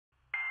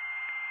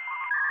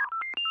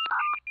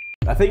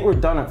I think we're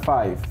done at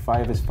 5.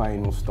 5 is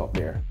fine, we'll stop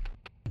there.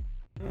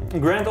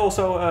 Grant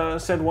also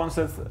said once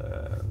that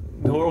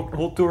the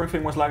whole touring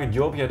thing was like a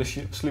job. You had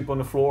to sleep on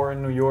the floor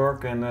in New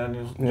York and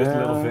just a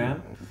little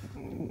van.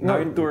 Now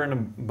you tour in a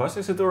bus.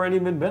 Is it already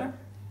a bit better?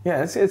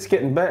 Yeah, it's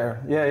getting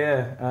better.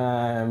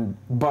 Yeah.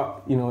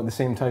 But you know, at the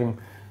same time,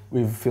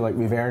 we feel like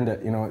we've earned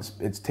it. You know,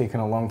 it's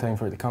taken a long time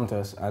for it to come to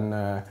us, and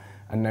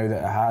now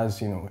that it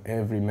has, you know,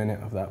 every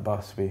minute of that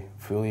bus, we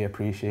fully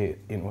appreciate,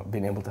 you know,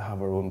 being able to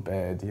have our own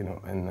bed. You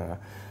know, and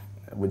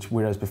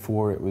whereas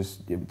before it was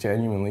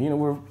genuinely, you know,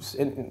 we're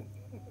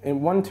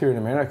in one tour in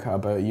America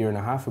about a year and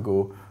a half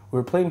ago. We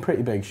were playing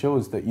pretty big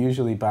shows that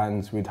usually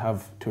bands would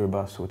have tour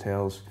bus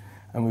hotels,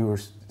 and we were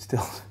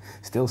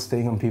still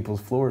staying on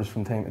people's floors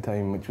from time to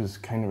time, which was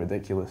kind of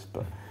ridiculous.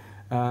 But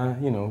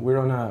you know, we're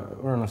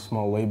on a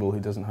small label who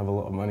doesn't have a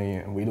lot of money,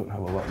 and we don't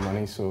have a lot of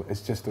money, so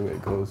it's just the way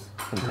it goes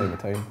from time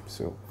to time.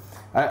 So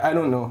I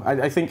don't know.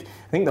 I think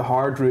the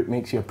hard route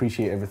makes you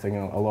appreciate everything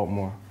a lot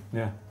more.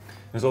 Yeah,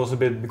 it's also a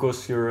bit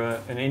because you're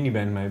an indie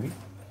band, maybe.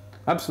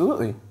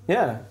 Absolutely.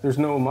 Yeah. There's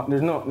not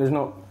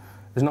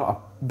a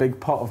big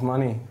pot of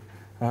money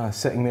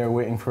sitting there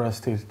waiting for us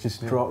to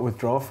just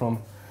withdraw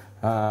from.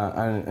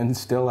 And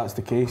still that's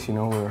the case, you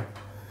know,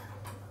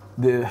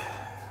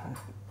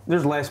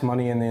 there's less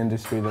money in the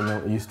industry than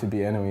there used to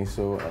be anyway,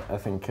 so I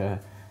think it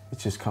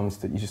just comes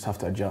to, you just have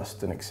to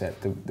adjust and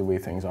accept the way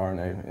things are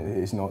now.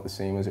 It's not the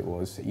same as it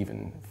was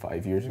even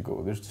 5 years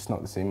ago. There's just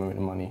not the same amount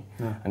of money.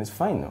 Yeah. And it's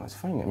fine though, it's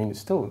fine. I mean, it's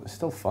still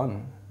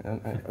fun.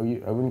 I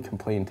wouldn't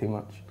complain too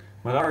much.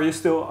 But are you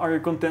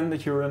content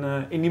that you're an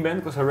indie band?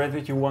 Because I read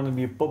that you want to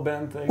be a pop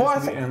band and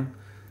on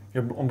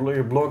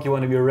your blog you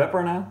want to be a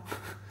rapper now.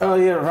 Oh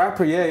yeah,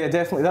 rapper, yeah,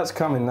 definitely. That's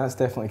coming. That's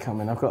definitely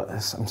coming. I've got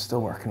this. I'm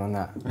still working on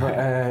that. But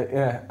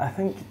yeah, I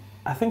think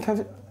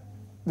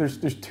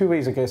there's two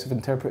ways, I guess, of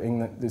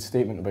interpreting the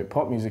statement about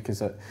pop music. Is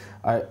that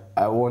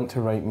I want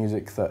to write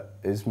music that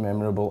is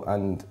memorable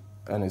and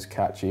is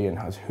catchy and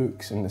has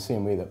hooks in the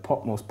same way that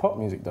most pop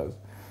music does.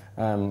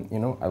 You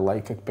know, I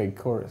like a big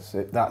chorus.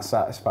 That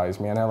satisfies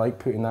me, and I like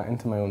putting that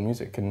into my own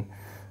music. And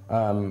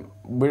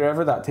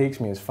wherever that takes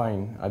me is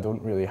fine. I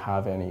don't really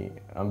have any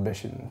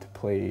ambition to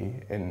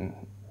play in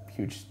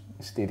huge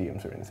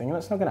stadiums or anything, and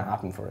that's not going to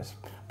happen for us.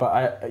 But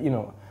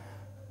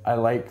I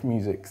like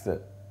music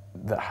that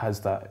has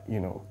that, you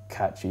know,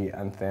 catchy,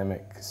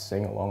 anthemic,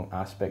 sing-along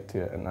aspect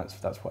to it, and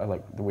that's what I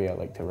like, the way I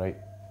like to write.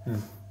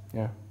 Mm.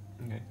 Yeah.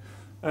 Okay.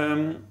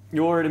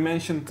 You already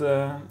mentioned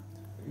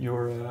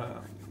your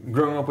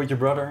growing up with your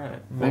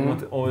brother. May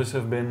not always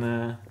have been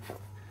the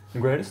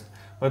greatest.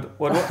 But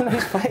what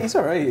he's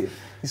all right.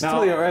 He's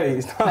totally all right.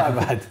 He's not that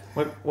bad.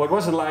 What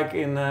was it like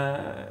in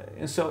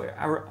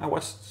I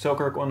watched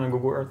Selkirk on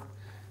Google Earth,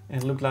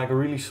 and it looked like a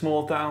really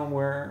small town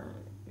where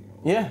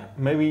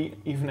maybe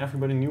even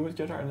everybody knew each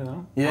other. I don't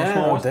know.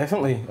 Yeah,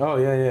 definitely. Oh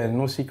yeah.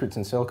 No secrets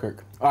in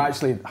Selkirk. Oh,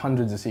 actually,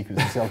 hundreds of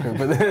secrets in Selkirk,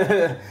 but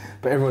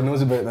everyone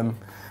knows about them.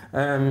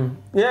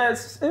 Yeah,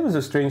 it was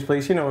a strange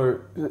place. You know,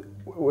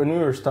 when we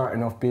were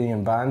starting off being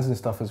in bands and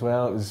stuff as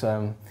well, it was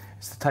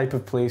it's the type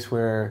of place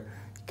where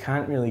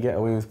can't really get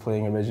away with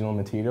playing original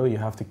material. You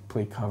have to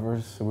play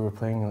covers. So we were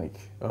playing like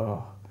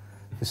the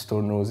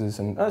Stone Roses,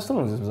 and Stone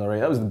Roses was alright.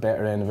 That was the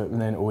better end of it. And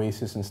then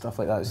Oasis and stuff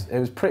like that. It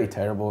was pretty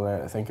terrible now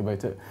that I think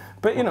about it.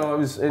 But you know, why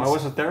was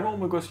it terrible?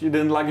 Because you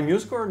didn't like the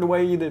music or the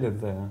way you did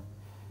it?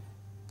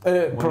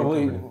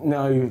 Probably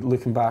now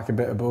looking back, a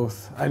bit of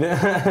both. I'm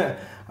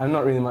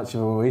not really much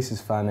of an Oasis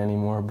fan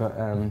anymore, but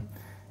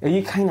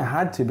you kind of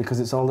had to,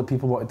 because it's all that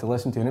people wanted to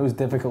listen to, and it was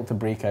difficult to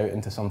break out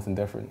into something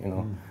different, you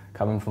know,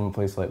 coming from a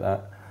place like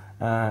that.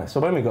 So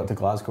when we got to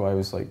Glasgow, I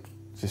was like,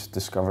 just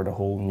discovered a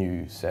whole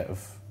new set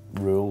of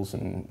rules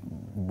and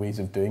ways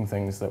of doing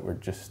things that were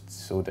just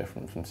so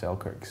different from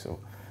Selkirk. So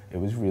it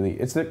was really,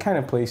 it's the kind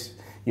of place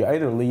you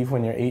either leave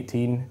when you're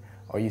 18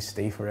 or you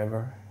stay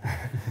forever.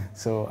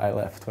 So I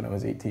left when I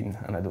was 18,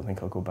 and I don't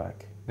think I'll go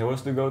back. There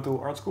was to go to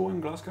art school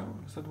in Glasgow?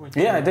 Is that what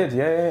you I did.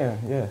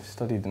 Yeah.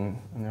 Studied in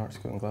the art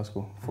school in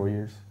Glasgow 4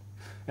 years.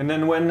 And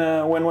then when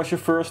was your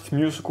first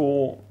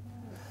musical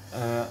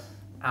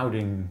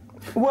outing?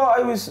 Well,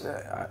 I was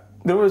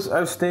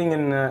staying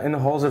in the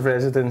halls of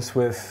residence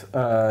with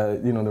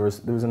you know,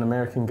 there was an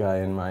American guy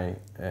in my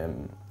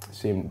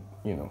same,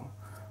 you know,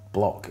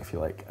 block, if you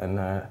like,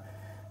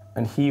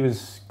 and he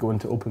was going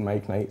to open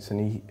mic nights, and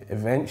he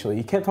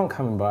kept on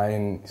coming by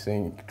and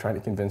trying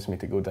to convince me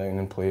to go down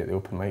and play at the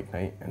open mic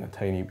night in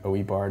a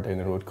wee bar down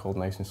the road called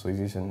Nice and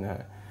Sleazy's, and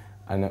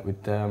it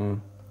would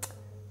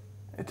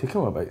it took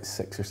him about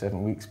 6 or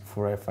 7 weeks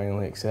before I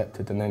finally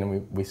accepted, and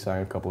then we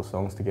sang a couple of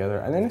songs together,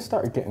 and then I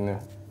started getting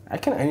I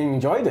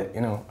enjoyed it, you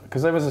know,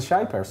 because I was a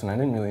shy person. I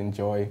didn't really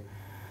enjoy,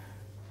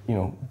 you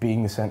know,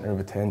 being the centre of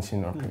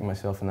attention or putting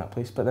myself in that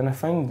place, but then I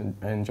found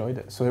I enjoyed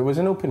it. So it was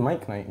an open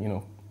mic night, you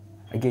know,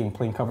 again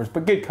playing covers,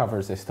 but good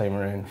covers this time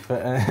around.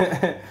 But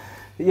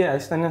yeah,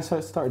 and then so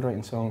I started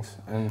writing songs.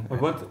 And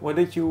why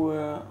did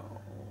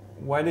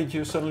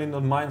you suddenly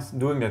not mind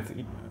doing that?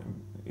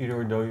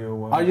 Either though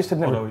you I just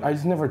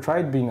never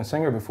tried being a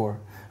singer before.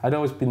 I'd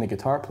always been the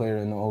guitar player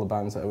in all the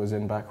bands that I was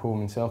in back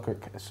home in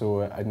Selkirk,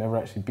 so I'd never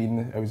actually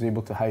been. I was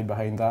able to hide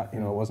behind that. You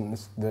know, it wasn't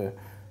the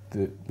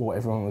what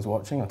everyone was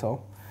watching at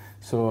all.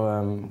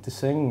 So to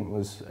sing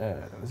was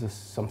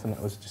just something that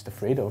I was just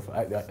afraid of.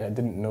 I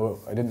didn't know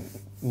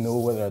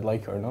whether I'd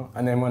like it or not.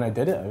 And then when I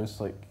did it, I was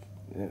like,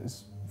 it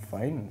was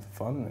fine and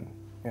fun, and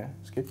yeah, it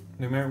was good. Do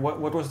you remember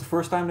what was the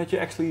first time that you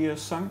actually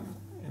sung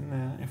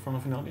in front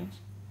of an audience?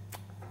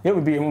 Yeah, it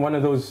would be in one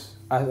of those.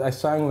 I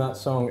sang that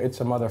song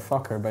 "It's a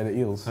Motherfucker" by the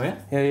Eels. Oh yeah?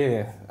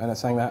 Yeah. And I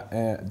sang that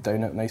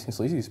down at Nice and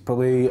Sleazy's.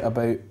 Probably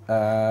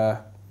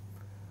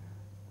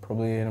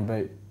in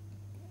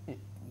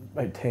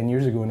about 10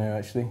 years ago now,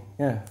 actually.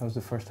 Yeah, that was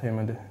the first time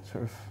I'd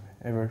sort of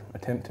ever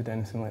attempted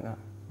anything like that.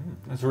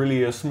 It's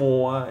really a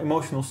small,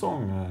 emotional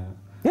song.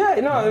 Yeah,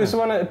 you know, it was the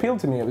one that appealed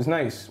to me. It was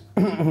nice.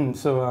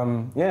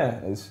 So yeah,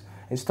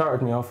 it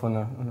started me off on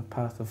a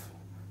path of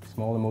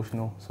small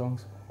emotional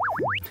songs.